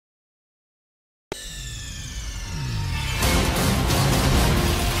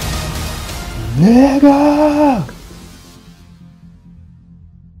Nigga!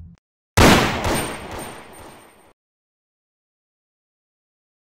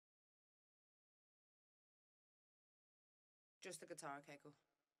 Just the guitar, okay, cool.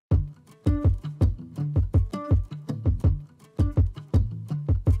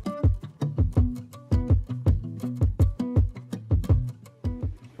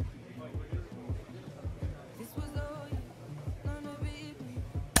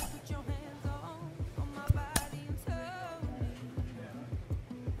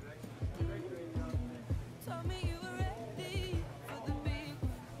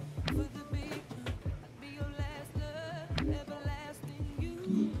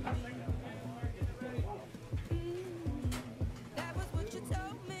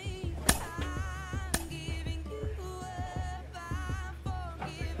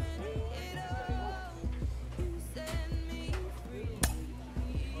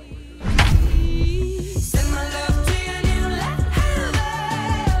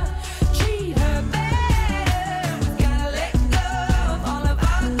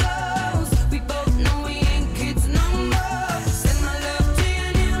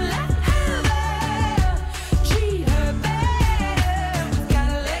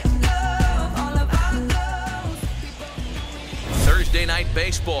 Night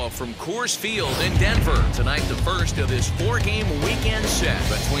baseball from Coors Field in Denver. Tonight, the first of this 4-game weekend set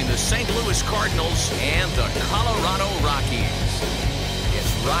between the St. Louis Cardinals and the Colorado Rockies.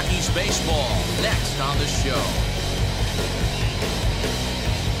 It's Rockies baseball next on the show.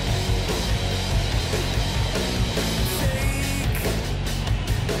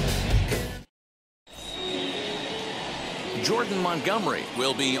 Jordan Montgomery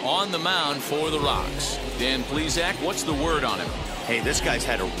will be on the mound for the Rocks. Dan Plesac, what's the word on him? Hey, this guy's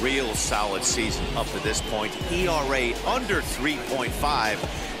had a real solid season up to this point. ERA under 3.5,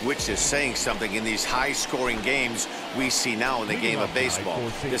 which is saying something in these high-scoring games we see now in the game of baseball.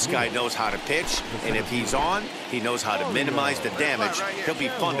 This guy knows how to pitch, and if he's on, he knows how to minimize the damage. He'll be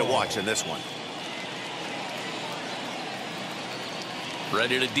fun to watch in this one.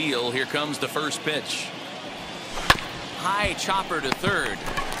 Ready to deal. Here comes the first pitch. High chopper to third.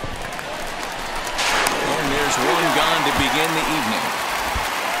 And there's one gone to begin the evening.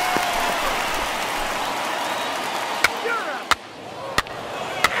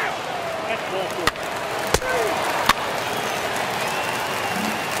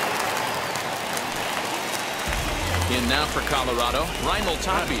 In now for Colorado, Raimel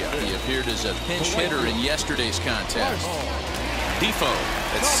Tapia. He appeared as a pinch hitter in yesterday's contest. Defoe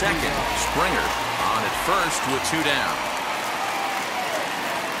at second. Springer on at first with 2 down.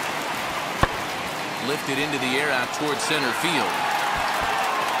 Lifted into the air out towards center field.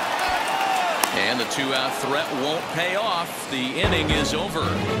 And the 2-out threat won't pay off. The inning is over.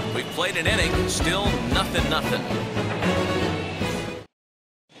 We've played an inning, still nothing.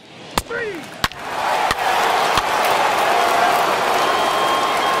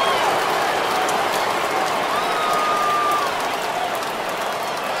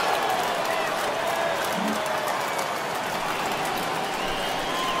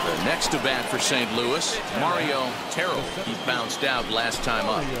 Next to bat for St. Louis, Mario Terrell. He bounced out last time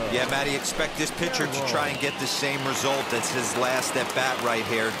up. Yeah, Matty, expect this pitcher to try and get the same result as his last at bat right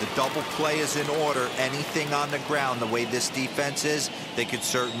here. The double play is in order. Anything on the ground, the way this defense is, they could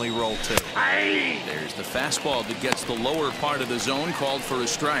certainly roll too. There's the fastball that gets the lower part of the zone, called for a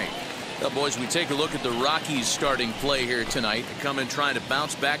strike. Well, boys, we take a look at the Rockies starting play here tonight. They come in trying to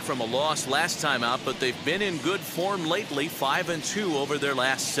bounce back from a loss last time out, but they've been in good form lately, 5-2 over their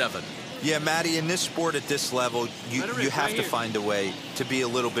last 7. Yeah, Matty, in this sport at this level, you have to find a way to be a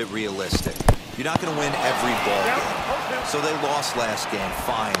little bit realistic. You're not going to win every ball game. So they lost last game.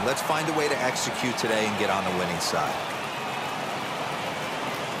 Fine. Let's find a way to execute today and get on the winning side.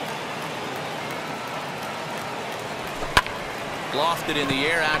 Lofted in the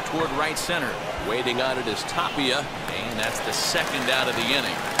air out toward right center. Waiting on it is Tapia, and that's the second out of the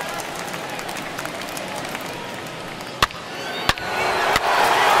inning.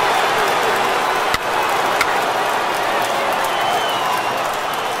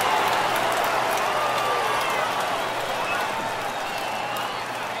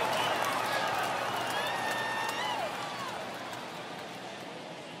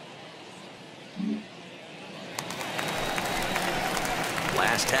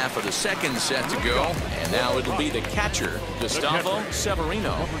 Last half of the second set to go, and now it'll be the catcher, Gustavo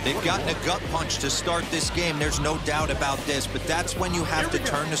Severino. They've gotten a gut punch to start this game. There's no doubt about this, but that's when you have to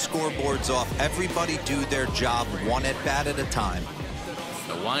turn the scoreboards off. Everybody do their job one at bat at a time.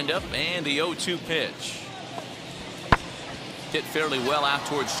 The windup and the 0-2 pitch. Hit fairly well out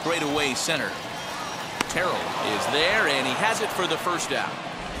towards straightaway center. Terrell is there, and he has it for the first out.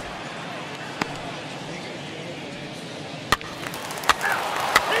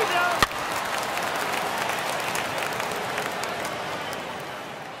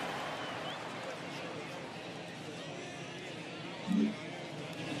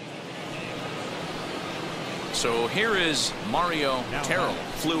 So here is Mario Terrell.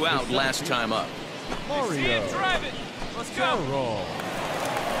 Flew out last time up. Mario drive it. Let's go. Terrell.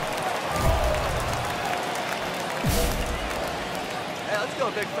 Hey, let's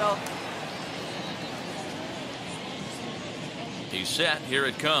go, big fella. He's set. Here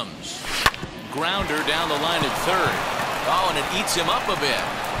it comes. Grounder down the line at third. Oh, and it eats him up a bit.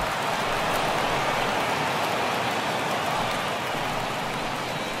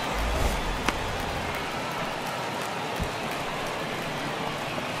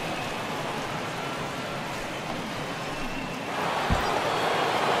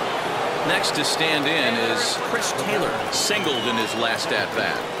 Next to stand in is Chris Taylor, singled in his last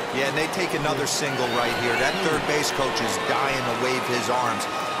at-bat. Yeah, and they take another single right here. That third base coach is dying to wave his arms.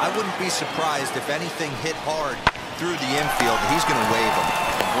 I wouldn't be surprised if anything hit hard through the infield. He's going to wave them.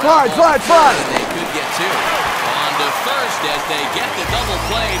 Well, they could get two. On to first as they get the double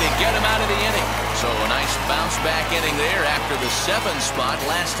play to get him out of the inning. So a nice bounce-back inning there after the 7 spot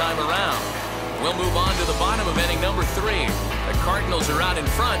last time around. We'll move on to the bottom of inning number 3. The Cardinals are out in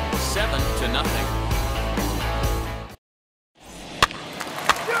front, 7-0.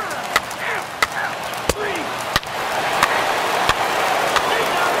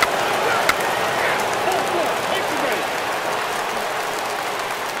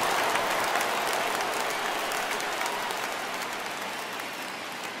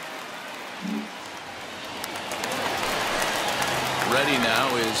 Ready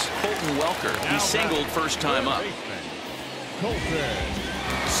now is Colton Welker. He singled first time up.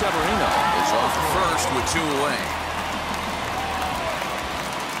 Severino is off first with 2 away.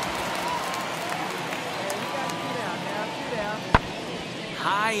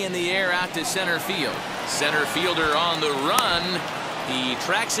 High in the air out to center field. Center fielder on the run. He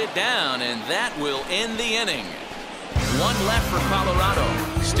tracks it down, and that will end the inning. 1 left for Colorado.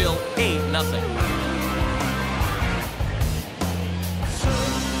 Still 8-0.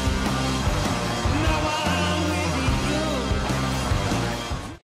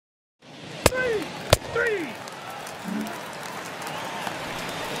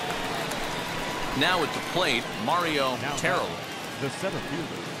 Now at the plate, Mario Terrell. The center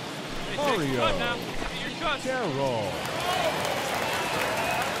fielder, Mario Terrell.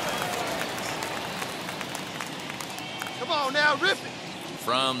 Come on now, rip it.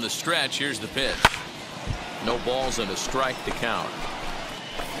 From the stretch, here's the pitch. No balls and a strike to count.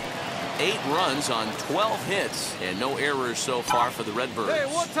 8 runs on 12 hits and no errors so far for the Redbirds. Hey,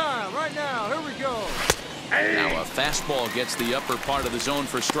 one time, right now. Here we go. Now a fastball gets the upper part of the zone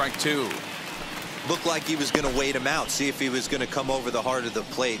for strike 2. Looked like he was going to wait him out, see if he was going to come over the heart of the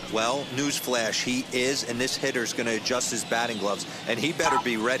plate. Well, newsflash, he is, and this hitter's going to adjust his batting gloves, and he better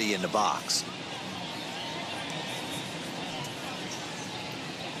be ready in the box.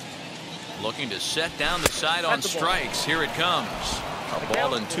 Looking to set down the side on strikes. Here it comes. A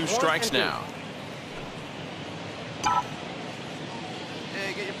ball and 2 strikes now.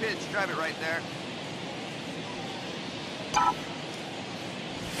 Hey, get your pitch. Drive it right there.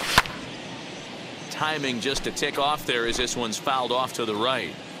 Timing just a tick off there as this one's fouled off to the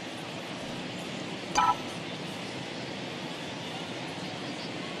right.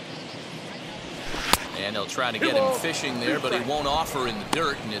 And they'll try to get him fishing there, but he won't offer in the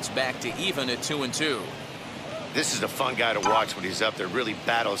dirt, and it's back to even at 2-2. This is a fun guy to watch when he's up there. Really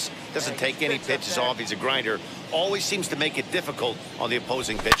battles. Doesn't take any pitches off. He's a grinder. Always seems to make it difficult on the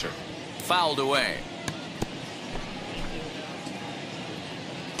opposing pitcher. Fouled away.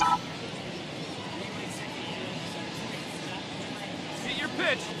 Get your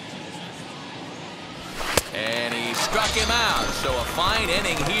pitch. And he struck him out. So a fine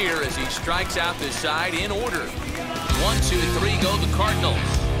inning here as he strikes out this side in order. 1, 2, 3 go the Cardinals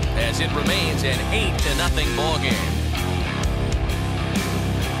as it remains an 8-0 ball game.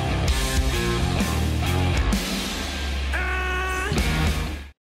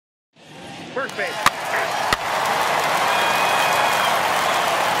 First base.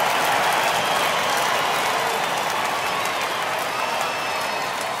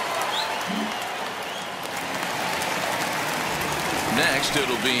 Next,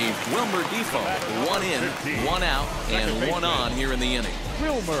 it'll be Wilmer Defoe. 1 in, 1 out, and 1 on here in the inning.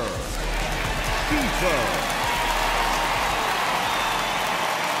 Wilmer Defoe.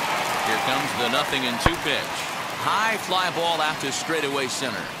 Here comes the 0-2 pitch. High fly ball out to straightaway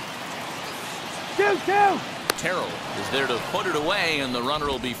center. 2-2. Terrell is there to put it away, and the runner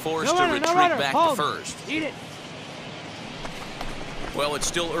will be forced to retreat back to first. Eat it. Well, it's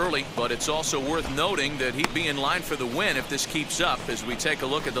still early, but it's also worth noting that he'd be in line for the win if this keeps up as we take a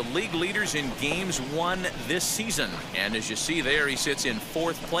look at the league leaders in games won this season. And as you see there, he sits in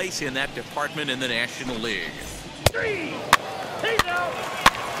 4th place in that department in the National League. 3. He's out.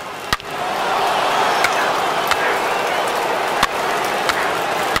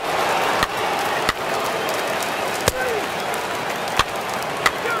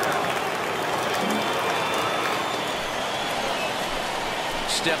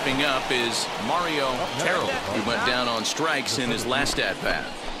 Stepping up is Mario Terrell, who went down on strikes in his last at-bat.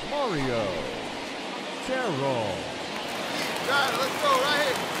 Mario Terrell. Got it, let's go right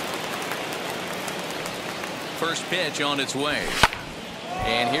here. First pitch on its way.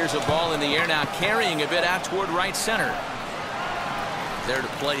 And here's a ball in the air now, carrying a bit out toward right center. There to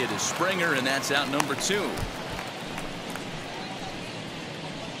play it is Springer, and that's out number 2.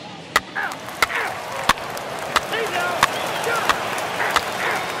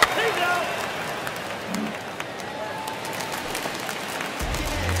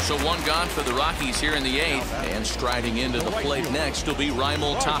 So one gone for the Rockies here in the 8th, and striding into the plate next will be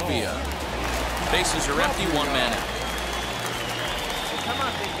Raimel Tapia. Bases are empty, 1 man out. Come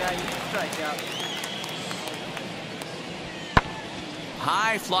on, big guy, you can strike out.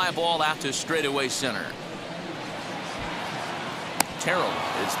 High fly ball out to straightaway center. Terrell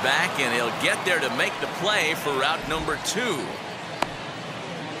is back, and he'll get there to make the play for route number 2.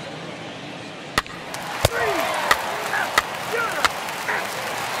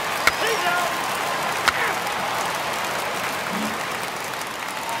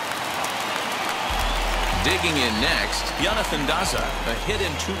 Digging in next, Jonathan Daza. A hit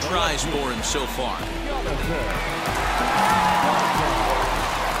and 2 tries for him so far.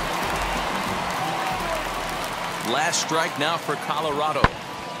 Last strike now for Colorado.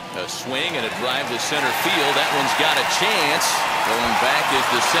 A swing and a drive to center field. That one's got a chance. Going back is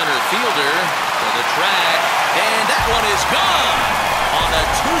the center fielder for the track. And that one is gone on a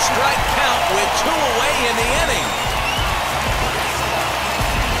 2-strike count with 2 away in the inning.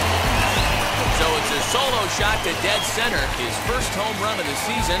 So it's a solo shot to dead center, his first home run of the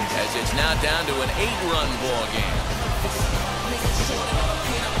season, as it's now down to an 8-run ball game.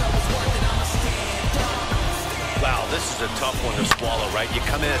 Wow, this is a tough one to swallow, right? You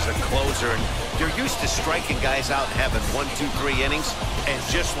come in as a closer, and you're used to striking guys out and having 1, 2, 3 innings, and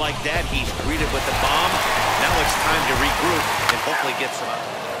just like that, he's greeted with the bomb. Now it's time to regroup and hopefully get some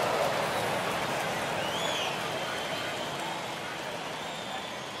out.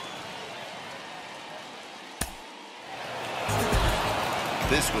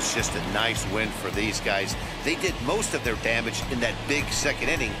 This was just a nice win for these guys. They did most of their damage in that big second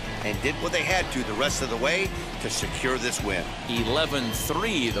inning and did what they had to the rest of the way to secure this win.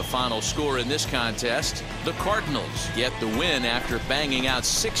 11-3 the final score in this contest. The Cardinals get the win after banging out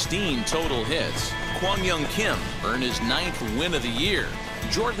 16 total hits. Kwang Young Kim earned his 9th win of the year.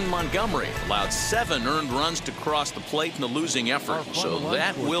 Jordan Montgomery allowed 7 earned runs to cross the plate in the losing effort. So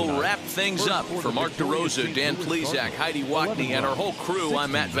that will wrap things up. For Mark DeRosa, Dan Plesac, Heidi Watney, and our whole crew,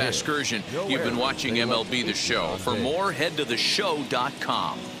 I'm Matt Vasgersian. You've been watching MLB The Show. For more, head to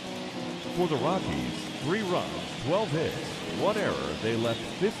theshow.com. For the Rockies, 3 runs, 12 hits, 1 error. They left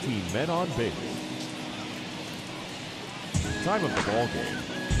 15 men on base. Time of the ball game,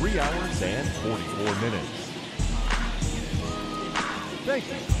 3 hours and 44 minutes. Thank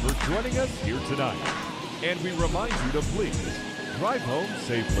you for joining us here tonight. And we remind you to please drive home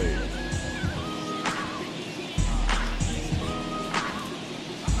safely.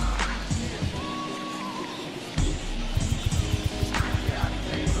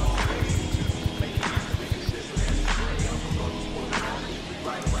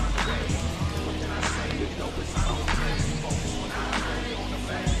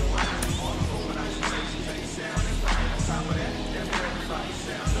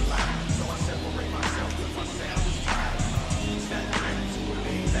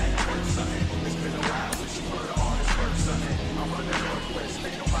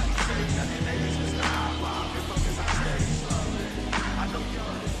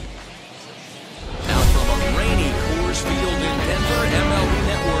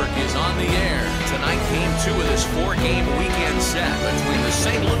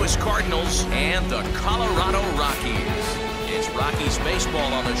 Cardinals and the Colorado Rockies. It's Rockies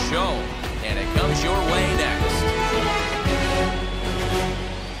baseball on the show, and it comes your way next.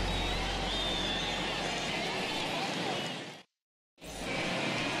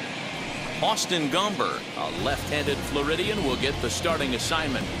 Austin Gomber, a left-handed Floridian, will get the starting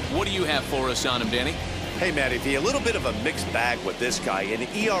assignment. What do you have for us on him, Danny? Hey, Matty V, a little bit of a mixed bag with this guy. An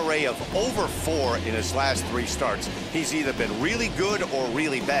ERA of over 4 in his last 3 starts. He's either been really good or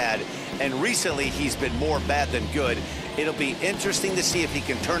really bad, and recently he's been more bad than good. It'll be interesting to see if he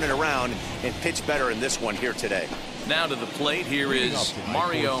can turn it around and pitch better in this one here today. Now to the plate, here is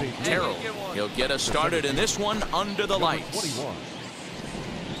Mario Terrell. He'll get us started in this one under the lights.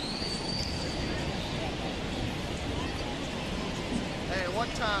 Hey, one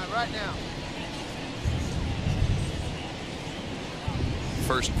time, right now.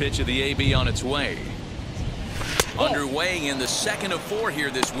 First pitch of the AB on its way. Underway in the second of 4 here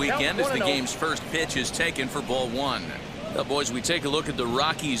this weekend as the game's first pitch is taken for ball 1. Now, boys, we take a look at the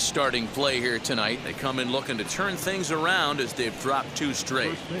Rockies' starting play here tonight. They come in looking to turn things around as they've dropped 2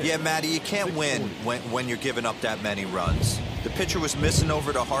 straight. Yeah, Matty, you can't win when you're giving up that many runs. The pitcher was missing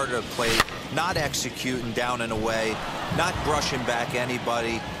over the heart of the plate, not executing down and away, not brushing back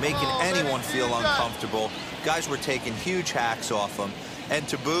anybody, making anyone feel uncomfortable. Guys were taking huge hacks off him. And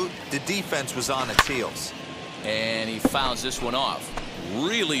to boot, the defense was on its heels. And he fouls this one off.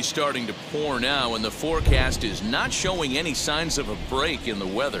 Really starting to pour now, and the forecast is not showing any signs of a break in the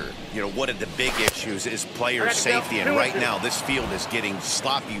weather. You know, one of the big issues is player safety, and right now this field is getting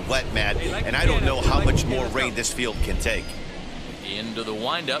sloppy wet, Matt, and I don't know how much more rain this field can take. Into the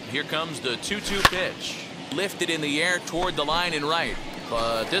windup, here comes the 2-2 pitch. Lifted in the air toward the line and right,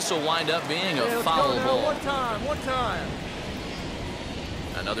 but this will wind up being a foul ball. One time.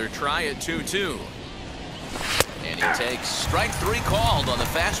 Another try at 2-2. And he takes strike 3 called on the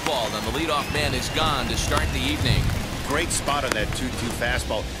fastball. Then the leadoff man is gone to start the evening. Great spot on that 2-2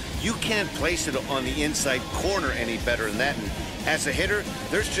 fastball. You can't place it on the inside corner any better than that. And as a hitter,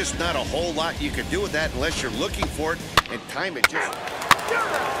 there's just not a whole lot you can do with that unless you're looking for it and time it just.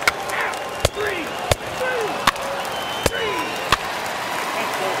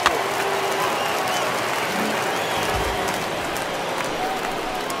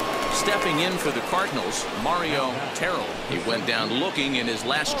 Stepping in for the Cardinals, Mario Terrell. He went down looking in his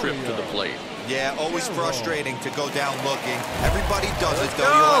last trip to the plate. Yeah, always frustrating to go down looking. Everybody does it,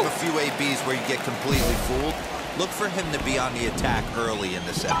 though. You'll have a few ABs where you get completely fooled. Look for him to be on the attack early in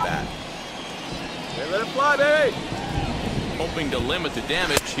this at-bat. Hey, let it fly, baby. Hoping to limit the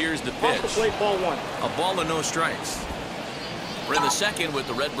damage, here's the pitch. Ball 1. A ball and no strikes. We're in the second with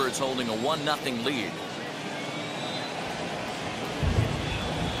the Redbirds holding a 1-0 lead.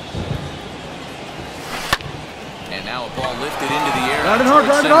 And now a ball lifted into the air. Drive it hard,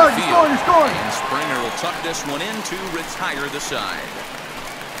 drive it hard. You're scoring. And Springer will tuck this one in to retire the side.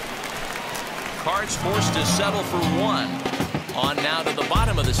 Cards forced to settle for 1. On now to the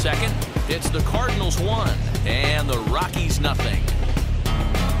bottom of the second. It's the Cardinals 1 and the Rockies nothing.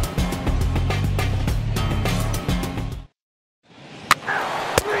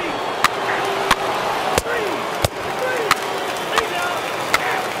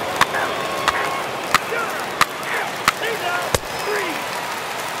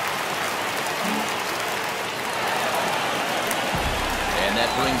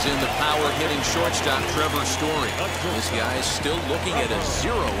 In the power-hitting shortstop Trevor Story. This guy's still looking at a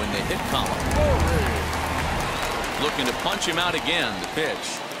 0 in the hit column. Looking to punch him out again. The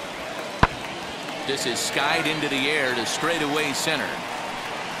pitch. This is skied into the air to straightaway center.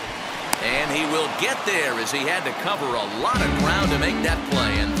 And he will get there as he had to cover a lot of ground to make that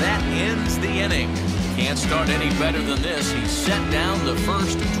play. And that ends the inning. Can't start any better than this. He set down the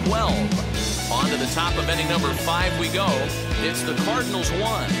first 12. On to the top of inning number 5 we go. It's the Cardinals 1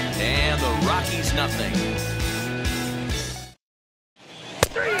 and the Rockies nothing.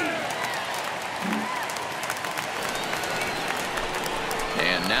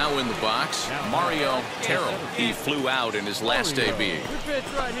 And now in the box, Mario Terrell. He flew out in his last AB. Good pitch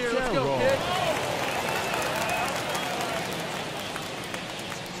right here. Let's go, kid.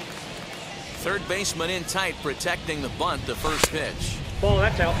 Third baseman in tight, protecting the bunt. The first pitch. Ball,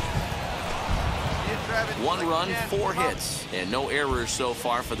 that's out. 1 run, 4 hits, and no errors so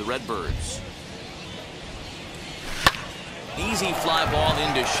far for the Redbirds. Easy fly ball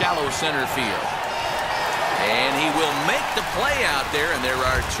into shallow center field. And he will make the play out there, and there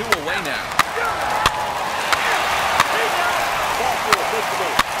are 2 away now.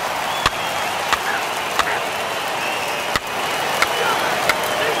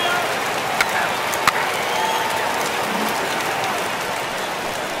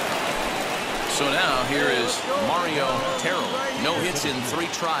 So now here is Mario Terrell. No hits in 3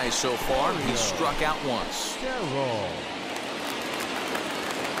 tries so far. He struck out once.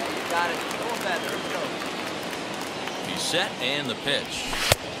 Got it. Going better. Let's go. He's set and the pitch.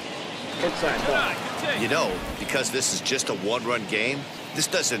 Inside ball. You know, because this is just a one-run game, this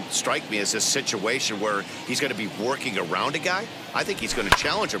doesn't strike me as a situation where he's going to be working around a guy. I think he's going to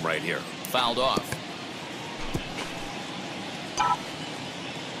challenge him right here. Fouled off.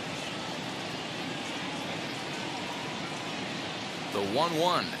 The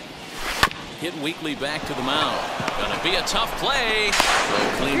 1-1. Hit weakly back to the mound. Gonna be a tough play.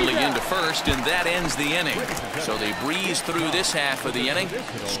 Throw cleanly into first, and that ends the inning. So they breeze through this half of the inning.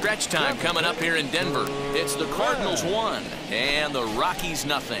 Stretch time coming up here in Denver. It's the Cardinals 1 and the Rockies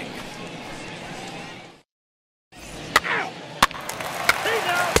nothing.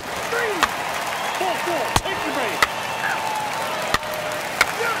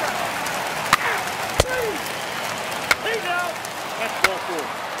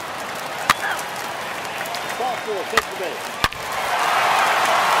 Take the base.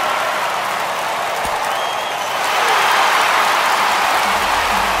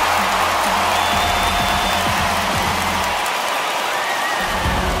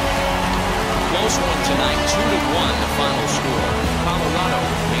 Close one tonight, 2-1 the final score. Colorado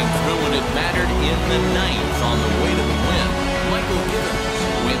came through when it mattered in the 9th on the way to the win. Michael Gibbons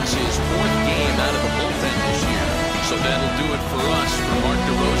wins his 4th game out of the bullpen this year. So that'll do it for us. For Mark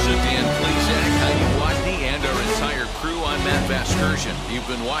DeRosa, Dan Plezak, Heidi Watney, and our entire crew, I'm Matt Vasgersian. You've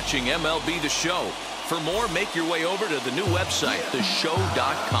been watching MLB The Show. For more, make your way over to the new website,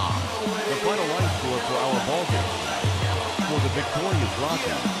 theshow.com. The final line score for our ballgame. For the victorious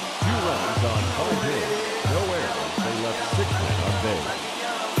Rockies, 2 runs on 5 hits, no errors. They left 6 men on base.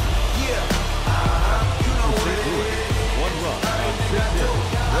 For St. Louis, 1 run on 6 hits,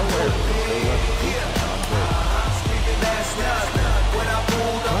 no errors. They left 8 men on base.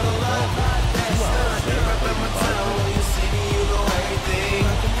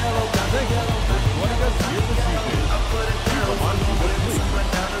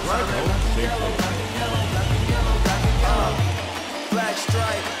 Black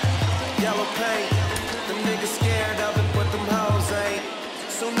stripe, yellow paint. The niggas scared of it, but them hoes ain't.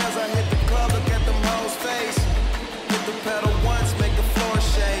 Soon as I hit the club, look at them hoes' face. Hit the pedal once, make the floor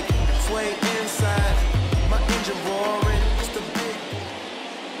shake. Sway inside, my engine roaring. It's the big.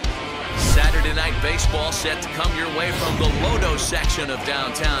 Saturday night baseball set to come your way from the Lodo section of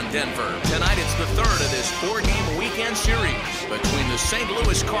downtown Denver. Tonight it's the 3rd of this 4-game weekend series between the St.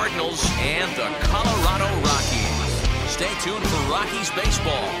 Louis Cardinals and the Colorado Rockies. Stay tuned for Rockies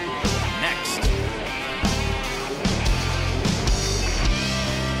baseball next.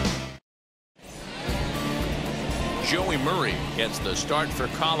 Joey Murray gets the start for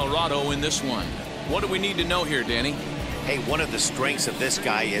Colorado in this one. What do we need to know here, Danny? Hey, one of the strengths of this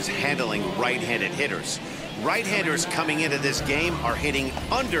guy is handling right-handed hitters. Right-handers coming into this game are hitting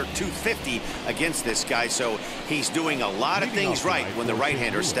under 250 against this guy, so he's doing a lot of things right when the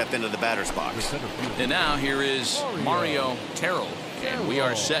right-handers step into the batter's box. And now here is Mario Terrell, and we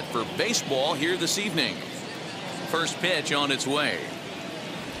are set for baseball here this evening. First pitch on its way.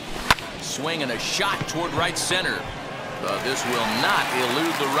 Swing and a shot toward right center. This will not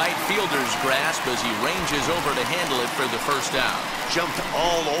elude the right fielder's grasp as he ranges over to handle it for the first out. Jumped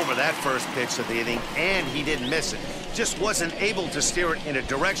all over that first pitch of the inning, and he didn't miss it. Just wasn't able to steer it in a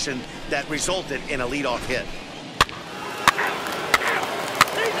direction that resulted in a leadoff hit.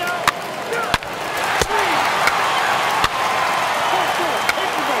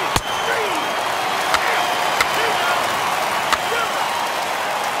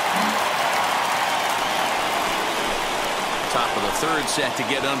 Top of the 3rd set to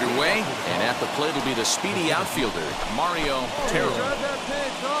get underway, and at the plate will be the speedy outfielder, Mario Terrell.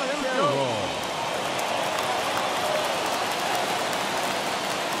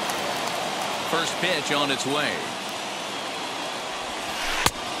 First pitch on its way.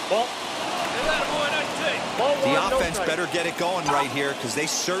 The offense better get it going right here because they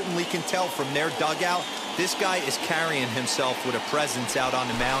certainly can tell from their dugout this guy is carrying himself with a presence out on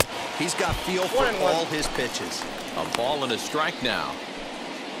the mound. He's got feel for all his pitches. A ball and a strike now.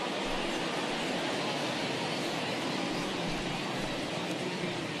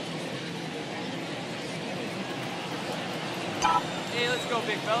 Hey, let's go,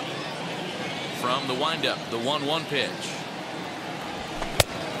 big fella. From the windup, the 1-1 pitch.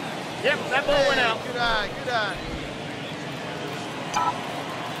 Yep, that ball went out. Good eye, good eye.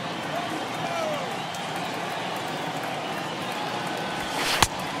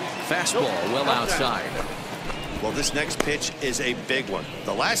 Fastball well outside. Well, this next pitch is a big one.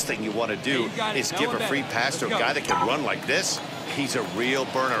 The last thing you want to do is give a free pass to a guy that can run like this. He's a real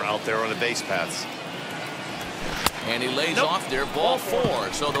burner out there on the base paths. And he lays off there, ball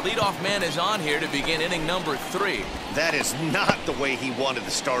 4. So the leadoff man is on here to begin inning number 3. That is not the way he wanted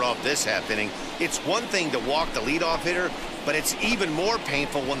to start off this half inning. It's one thing to walk the leadoff hitter, but it's even more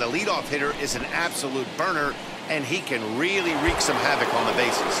painful when the leadoff hitter is an absolute burner, and he can really wreak some havoc on the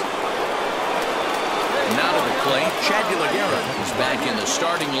bases. Now to the plate, Chad DeLaguerre is back in the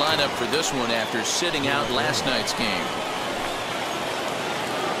starting lineup for this one after sitting out last night's game.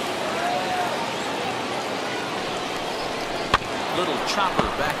 Little chopper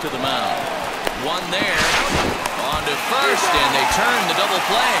back to the mound. One there. On to first, and they turn the double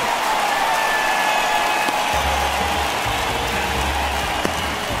play.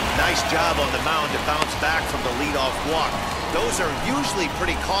 Nice job on the mound to bounce back from the leadoff walk. Those are usually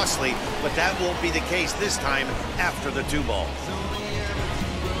pretty costly, but that won't be the case this time after the 2 ball.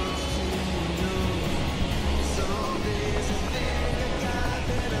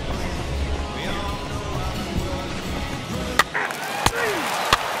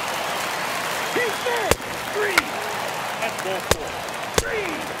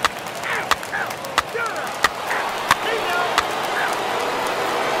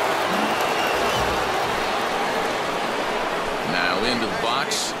 Now into the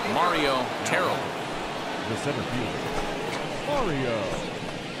box, Mario Terrell. The center fielder, Mario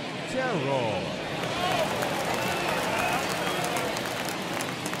Terrell.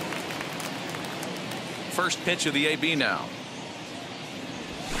 First pitch of the AB now.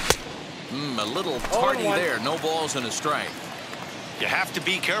 A little tardy there. No balls and a strike. You have to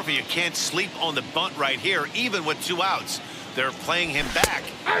be careful. You can't sleep on the bunt right here, even with 2 outs. They're playing him back,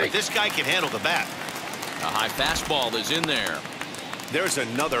 but this guy can handle the bat. A high fastball is in there. There's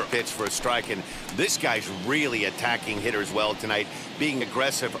another pitch for a strike, and this guy's really attacking hitters well tonight, being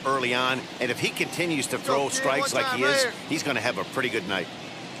aggressive early on, and if he continues to throw strikes like he is, he's going to have a pretty good night.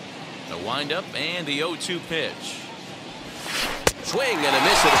 The windup and the 0-2 pitch. Swing and a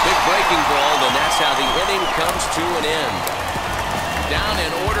miss at a big breaking ball, and that's how the inning comes to an end. Down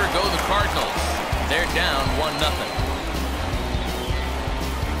in order go the Cardinals. They're down 1-0.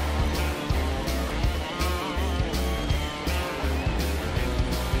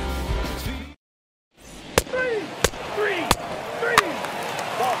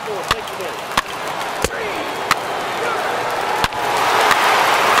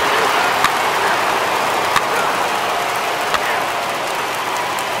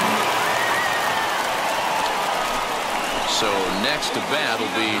 So next to bat will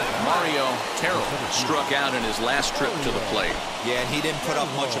be Mario Terrell. Struck out in his last trip to the plate. Yeah, and he didn't put up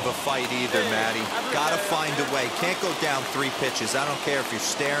much of a fight either, Matty. Got to find a way. Can't go down 3 pitches. I don't care if you're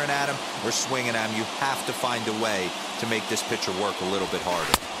staring at him or swinging at him. You have to find a way to make this pitcher work a little bit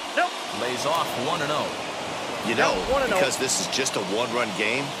harder. Lays off 1-0. You know, because this is just a 1-run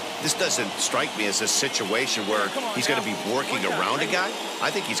game, this doesn't strike me as a situation where he's going to be working around a guy.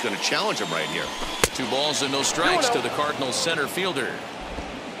 I think he's going to challenge him right here. 2 balls and no strikes to the Cardinals center fielder.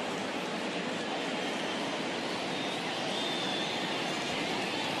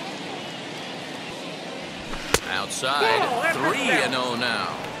 Outside, 3-0 now.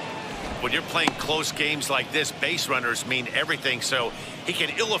 When you're playing close games like this, base runners mean everything, so he can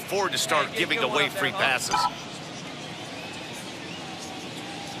ill afford to start giving away free passes.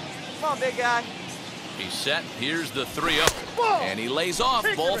 Come on, big guy. He's set. Here's the 3-0. And he lays off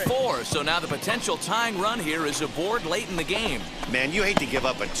ball 4. So now the potential tying run here is aboard late in the game. Man, you hate to give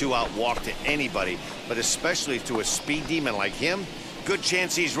up a 2-out walk to anybody, but especially to a speed demon like him. Good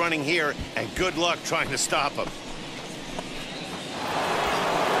chance he's running here, and good luck trying to stop him.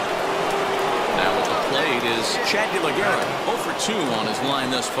 Now at the plate is Chad DeLaguerre. 0 for 2 on his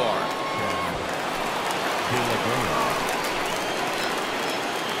line thus far.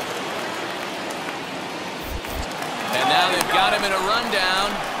 And now they've got him in a rundown.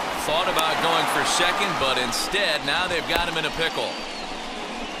 Thought about going for second, but instead now they've got him in a pickle.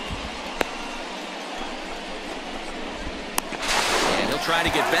 And he'll try to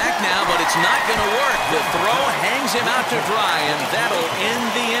get back now, but it's not going to work. The throw hangs him out to dry, and that'll end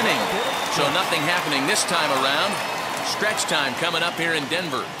the inning. So nothing happening this time around. Stretch time coming up here in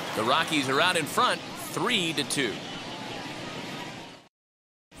Denver. The Rockies are out in front, 3-2.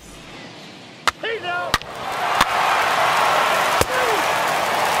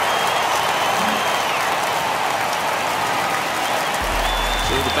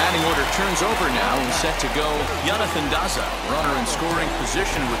 The batting order turns over now and set to go Jonathan Daza, runner in scoring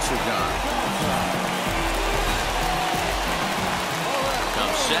position with Sugan.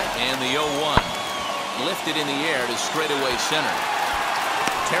 Comes set and the 0-1. Lifted in the air to straightaway center.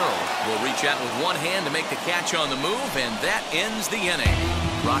 Terrell will reach out with one hand to make the catch on the move, and that ends the inning.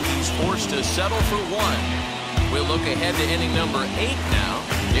 Rockies forced to settle for 1. We'll look ahead to inning number 8 now.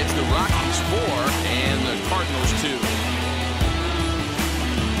 It's the Rockies 4 and the Cardinals 2.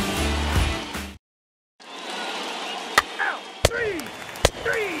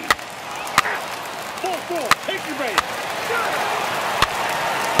 Take your base.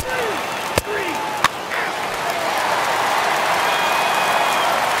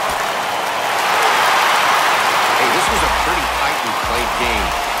 This was a pretty tightly played game.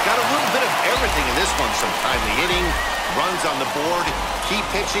 Got a little bit of everything in this one. Some timely hitting, runs on the board, key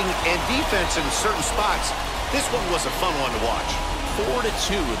pitching, and defense in certain spots. This one was a fun one to watch.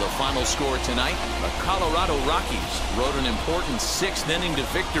 4-2 the final score tonight. The Colorado Rockies rode an important 6th inning to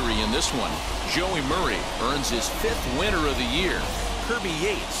victory in this one. Joey Murray earns his 5th winner of the year. Kirby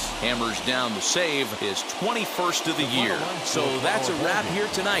Yates hammers down the save, his 21st of the year. So that's a wrap here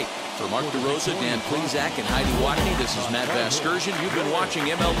tonight. For Mark DeRosa, Dan Plezak, and Heidi Watney, this is Matt Vasgersian. You've been watching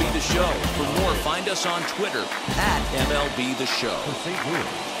MLB The Show. For more, find us on Twitter at MLB The Show.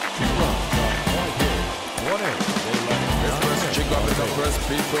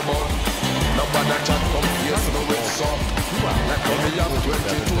 Nobody chat come face me with some. Like how me have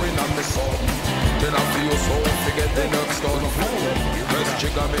 22 in on me soul. Then I feel so forget the next done. Press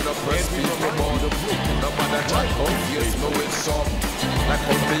trigger me no press people more. Nobody chat come face me with some. Like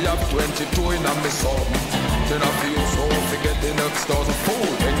how me have 22 in on me soul. Then I feel so forget the next done.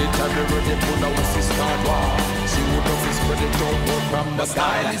 Fool, anytime you ready put a whistle start war. See who the fist spread it out but from the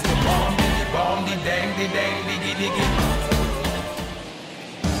style is the bomb, the dang, the dang, diggy diggy.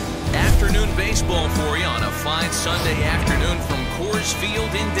 Afternoon baseball for you on a fine Sunday afternoon from Coors Field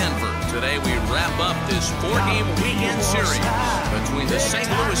in Denver. Today we wrap up this 4-game weekend series between the St.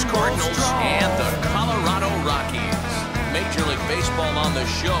 Louis Cardinals and the Colorado Rockies. Major League Baseball on the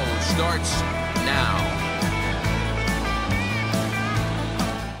show starts now.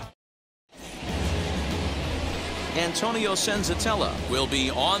 Antonio Senzatella will be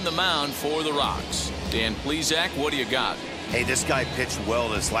on the mound for the Rocks. Dan Plezak, what do you got? Hey, this guy pitched well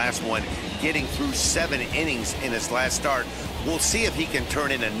in his last one, getting through 7 innings in his last start. We'll see if he can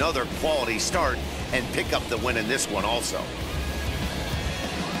turn in another quality start and pick up the win in this one also.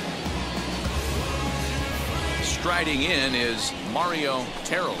 Striding in is Mario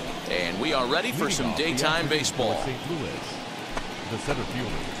Terrell, and we are ready for some daytime baseball. St. Louis, the center fielder.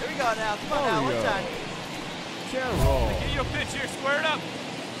 Here we go now. Come on now, one time. Terrell. Get your pitch here, squared up.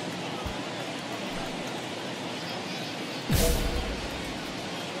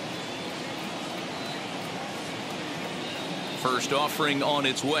 First offering on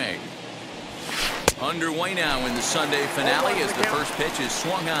its way. Underway now in the Sunday finale as the first pitch is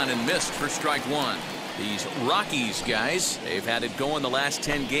swung on and missed for strike one. These Rockies guys, they've had it going the last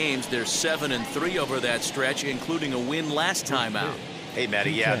 10 games. They're 7-3 over that stretch, including a win last time out. Hey,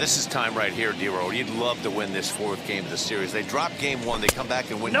 Matty, yeah, this is time right here, D-Row. You'd love to win this 4th game of the series. They dropped game 1. They come back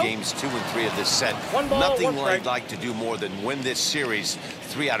and win games 2 and 3 of this set. Nothing I'd like to do more than win this series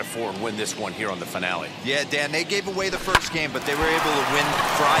 3 out of 4 and win this one here on the finale. Yeah, Dan, they gave away the first game, but they were able to win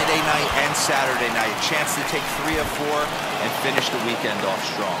Friday night and Saturday night. Chance to take 3 of 4 and finish the weekend off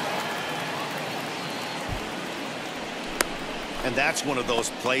strong. And that's one of those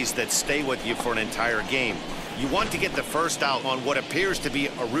plays that stay with you for an entire game. You want to get the first out on what appears to be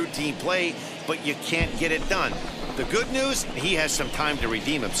a routine play, but you can't get it done. The good news, he has some time to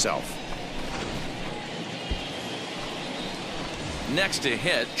redeem himself. Next to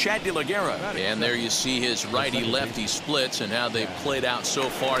hit, Chad De La Guerra. And there you see his righty-lefty splits and how they've played out so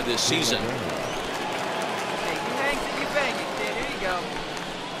far this season. Hey, you hang till you bang it, kid. Here you go.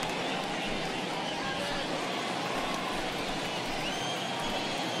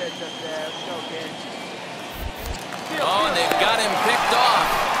 Pitch up there. Let's go, kid. Oh, and they've got him picked off.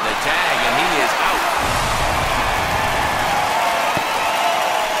 The tag, and he is out.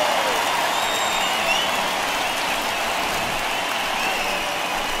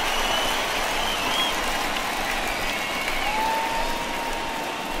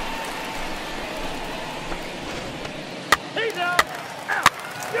 He's out. Out.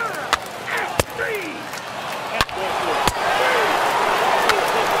 You're out. Out. 3.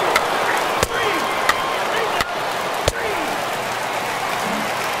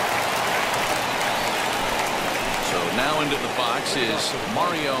 Into the box is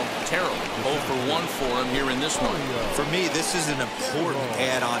Mario Terrell. 0 for 1 for him here in this one. For me, this is an important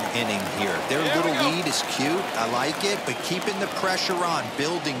add-on inning here. Their little lead is cute. I like it, but keeping the pressure on,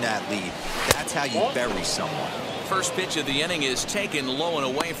 building that lead, that's how you bury someone. First pitch of the inning is taken low and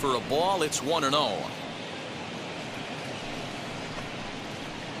away for a ball. It's 1-0.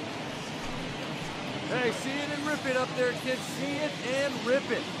 Hey, see it and rip it up there, kids. See it and rip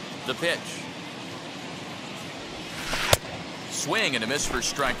it. The pitch. swing and a miss for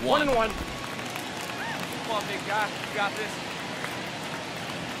strike one. 1-1. Come on, big guy. You got this.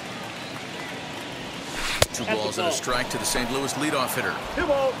 Two balls and a strike to the St. Louis leadoff hitter. 2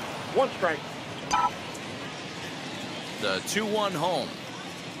 balls, 1 strike. The 2-1 home.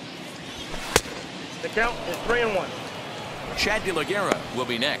 The count is 3-1. Chad De La Guerra will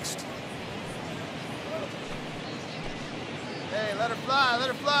be next. Hey, let her fly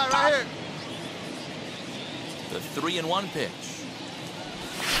right here. The 3-1 pitch.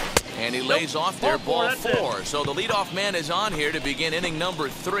 And he lays off there, ball 4. So the leadoff man is on here to begin inning number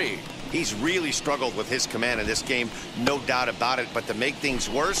 3. He's really struggled with his command in this game, no doubt about it. But to make things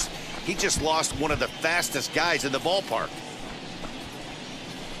worse, he just lost one of the fastest guys in the ballpark.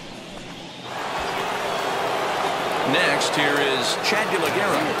 Next, here is Chad De La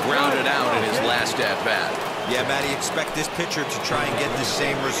Guerra, grounded out in his last at-bat. Yeah, Matty, expect this pitcher to try and get the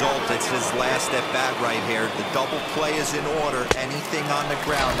same result. It's his last at-bat right here. The double play is in order. Anything on the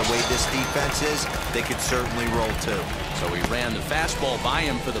ground, the way this defense is, they could certainly roll too. So he ran the fastball by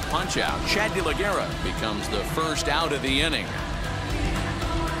him for the punch-out. Chad De La Guerra becomes the first out of the inning.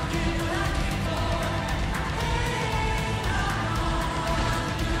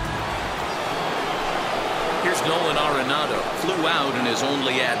 Here's Nolan Arenado, flew out in his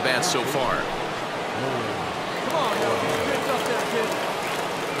only at-bat so far. Come on, yo. Get up there, kid.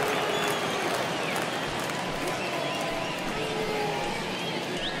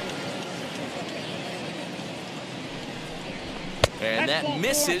 And that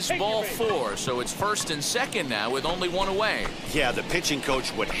misses ball 4, so it's first and second now with only 1 away. Yeah, the pitching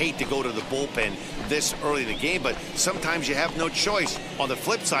coach would hate to go to the bullpen this early in the game, but sometimes you have no choice. On the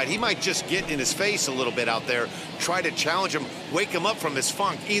flip side, he might just get in his face a little bit out there, try to challenge him, wake him up from his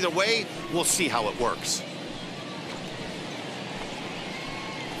funk. Either way, we'll see how it works.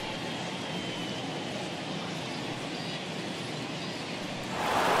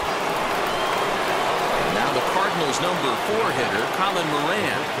 Number 4 hitter, Colin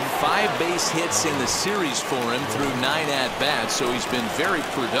Moran. 5 base hits in the series for him through 9 at-bats, so he's been very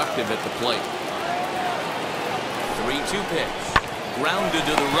productive at the plate. 3-2 pitch. Grounded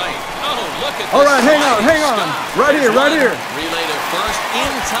to the right. Oh, look at this. All right, hang on. Right here. Relay to first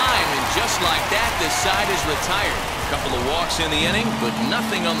in time, and just like that, this side is retired. A couple of walks in the inning, but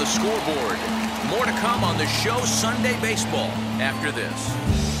nothing on the scoreboard. More to come on the Show Sunday Baseball after this.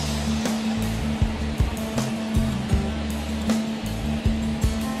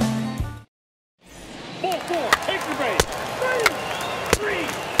 Take the base. 3.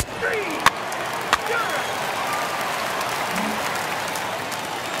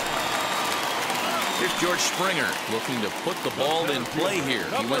 Here's George Springer looking to put the ball in play here.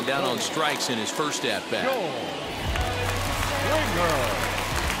 He went down on strikes in his first at-bat.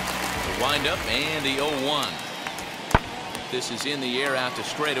 The windup and the 0-1. This is in the air out to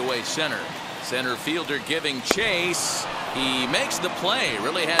straightaway center. Center fielder giving chase. He makes the play.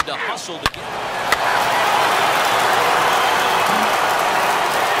 Really had to hustle to get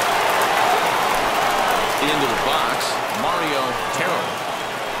into the box. Mario Terrell.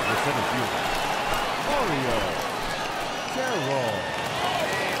 The center fielder, Mario Terrell.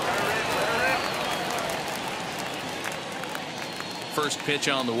 First pitch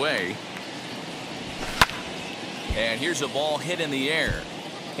on the way. And here's a ball hit in the air.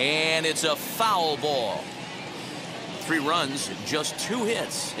 And it's a foul ball. 3 runs, just 2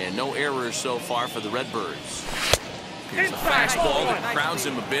 hits, and no errors so far for the Redbirds. Here's a fastball that crowds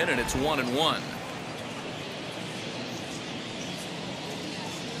him a bit, and it's 1-1.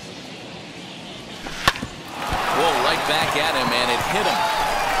 Whoa, right back at him, and it hit him.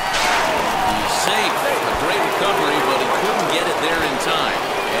 He's safe. A great recovery, but he couldn't get it there in time.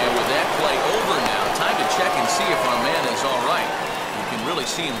 And with that play over now, time to check and see if our man is all right. You can really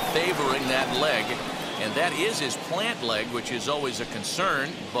see him favoring that leg. And that is his plant leg, which is always a concern.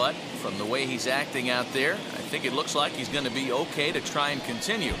 But from the way he's acting out there, I think it looks like he's going to be okay to try and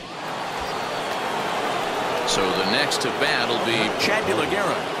continue. So the next to bat will be Chad De La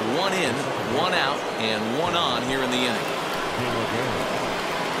Guerra. 1 in, 1 out, and 1 on here in the inning.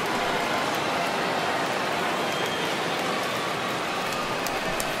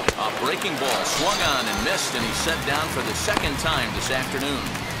 A breaking ball swung on and missed, and he's set down for the 2nd time this afternoon.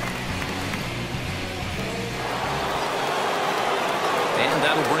 And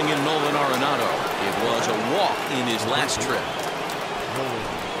that'll bring in Nolan Arenado. It was a walk in his last trip.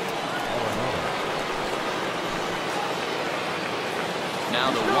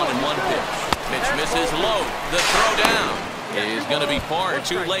 Now the 1-1 pitch. Pitch misses low. The throw down is going to be far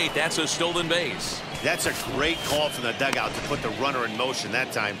too late. That's a stolen base. That's a great call from the dugout to put the runner in motion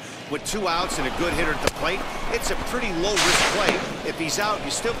that time. With 2 outs and a good hitter at the plate, it's a pretty low-risk play. If he's out,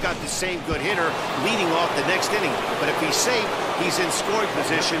 you still got the same good hitter leading off the next inning. But if he's safe, he's in scoring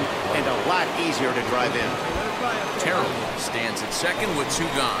position and a lot easier to drive in. Terrell stands at second with 2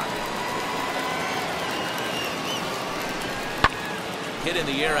 gone. Hit in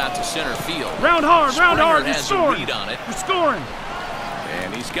the air out to center field. Round hard, round hard. You're has scoring. a lead on it. You're scoring.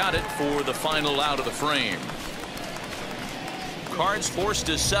 And he's got it for the final out of the frame. Cards forced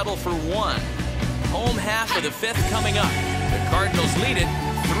to settle for 1. Home half of the 5th coming up. The Cardinals lead it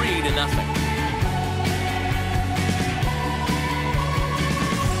 3-0.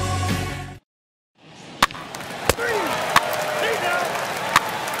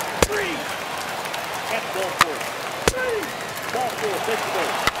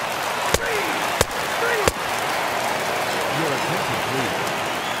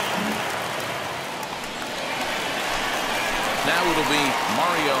 Now it'll be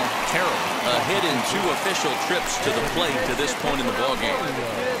Mario Terrell, a hit in 2 official trips to the plate to this point in the ballgame.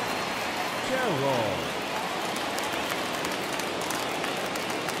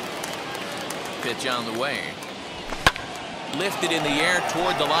 Pitch on the way. Lifted in the air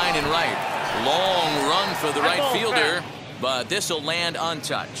toward the line and right. Long run for the right fielder, but this will land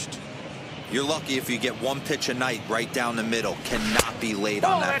untouched. You're lucky if you get 1 pitch a night right down the middle. Cannot be late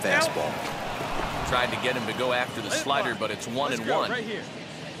on that fastball. Tried to get him to go after the slider, but it's 1-1. Right here.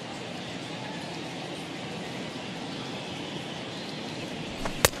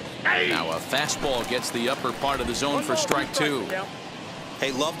 Now a fastball gets the upper part of the zone for strike 2.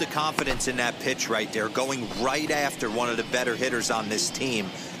 Hey, love the confidence in that pitch right there. Going right after one of the better hitters on this team.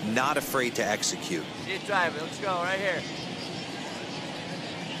 Not afraid to execute. Keep driving. Let's go right here.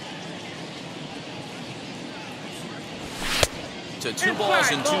 To 2 balls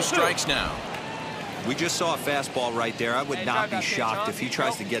and 2 strikes now. We just saw a fastball right there. I would not be shocked if he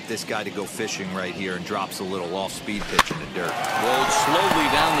tries to get this guy to go fishing right here and drops a little off-speed pitch in the dirt. Rolled slowly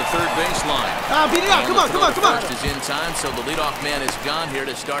down the 3rd baseline. Beat it out. Come on, come on, come on. First is in time, so the leadoff man is gone here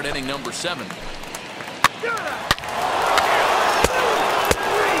to start inning number 7.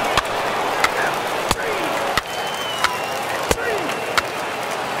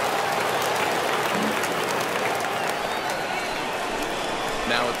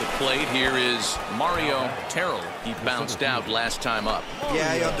 Now at the plate, here is Mario Terrell. He bounced out last time up. Yeah,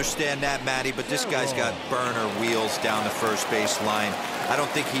 I understand that, Matty, but this guy's got burner wheels down the first base line. I don't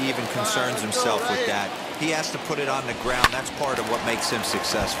think he even concerns himself with that. He has to put it on the ground. That's part of what makes him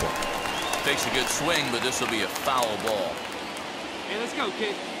successful. Takes a good swing, but this will be a foul ball. Hey, let's go,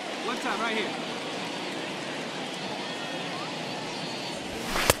 kid. 1 time right here.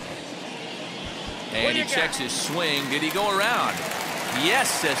 And he checks his swing. Did he go around?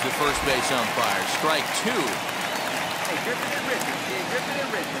 Yes, says the first base umpire. Strike 2. Hey, Griffin and Richard, kid. Griffin and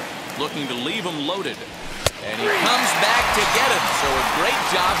Richard. Looking to leave him loaded. And he comes back to get him. So a great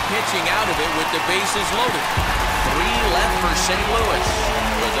job pitching out of it with the bases loaded. 3 left for St. Louis,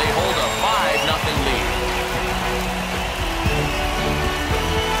 where they hold a 5-0 lead.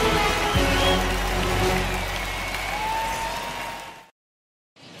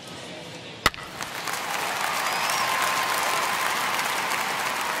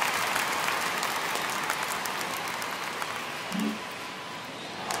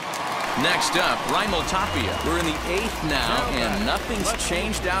 Next up, Raimel Tapia. We're in the 8th now, and nothing's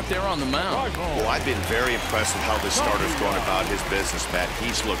changed out there on the mound. Well, I've been very impressed with how this starter's gone about his business, Matt.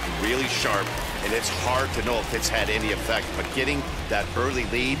 He's looked really sharp, and it's hard to know if it's had any effect. But getting that early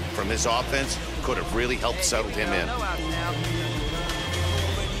lead from his offense could have really helped settle him in.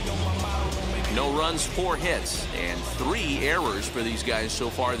 No runs, 4 hits, and 3 errors for these guys so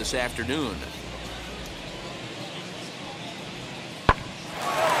far this afternoon.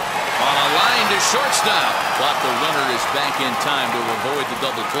 To shortstop, but the runner is back in time to avoid the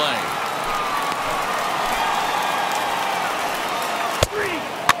double play. 3.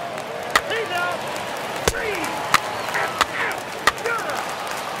 He's out. 3.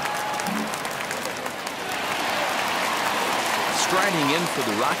 Striding in for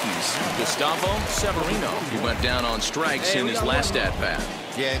the Rockies, Gustavo Severino. He went down on strikes in his last at-bat.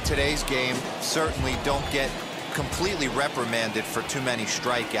 Yeah, in today's game, certainly don't get completely reprimanded for too many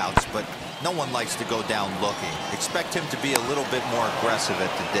strikeouts, but no one likes to go down looking. Expect him to be a little bit more aggressive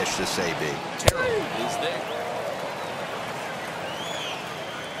at the dish this AB. Terrell is there.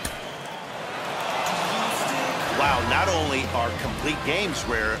 Wow, not only are complete games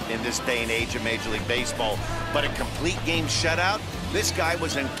rare in this day and age of Major League Baseball, but a complete game shutout. This guy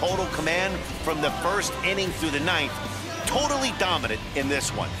was in total command from the 1st inning through the 9th. totally dominant in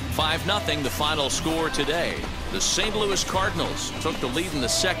this one. 5-0 the final score today. The St. Louis Cardinals took the lead in the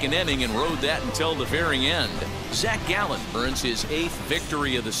second inning and rode that until the very end. Zach Gallen earns his 8th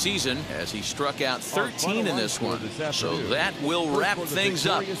victory of the season as he struck out 13 in this one. So that will wrap things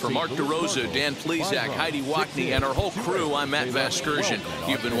up. For Mark DeRosa, Dan Plesac, Heidi Wackney, and our whole crew, I'm Matt Vasgersian.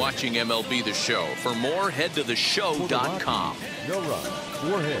 You've been watching MLB The Show. For more, head to theshow.com. No runs,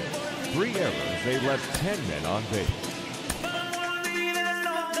 4 hits, 3 errors. They left 10 men on base.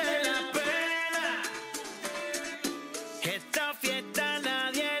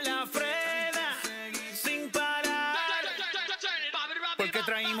 Porque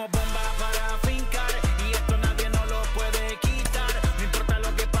traímos bomba para fincar y esto nadie nos lo puede quitar. No importa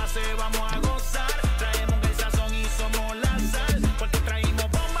lo que pase, vamos a gozar. Traemos el sazón y somos la sal. Porque traímos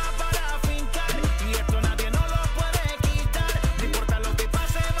bomba para fincar y esto nadie nos lo puede quitar. No importa lo que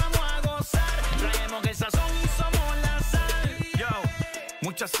pase, vamos a gozar. Traemos el sazón y somos la sal. Yo,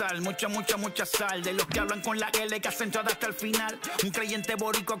 mucha sal, mucha sal. De los que hablan con la L que hacen todo hasta el final. Un creyente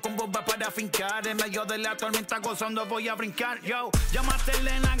boricua con bomba para fincar. En medio de la tormenta gozando voy a brincar. Yo, llamaste a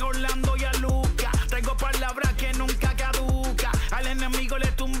Elena, a Orlando y a Luca. Traigo palabras que nunca caduca. Al enemigo le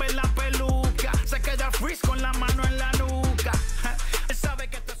tumbe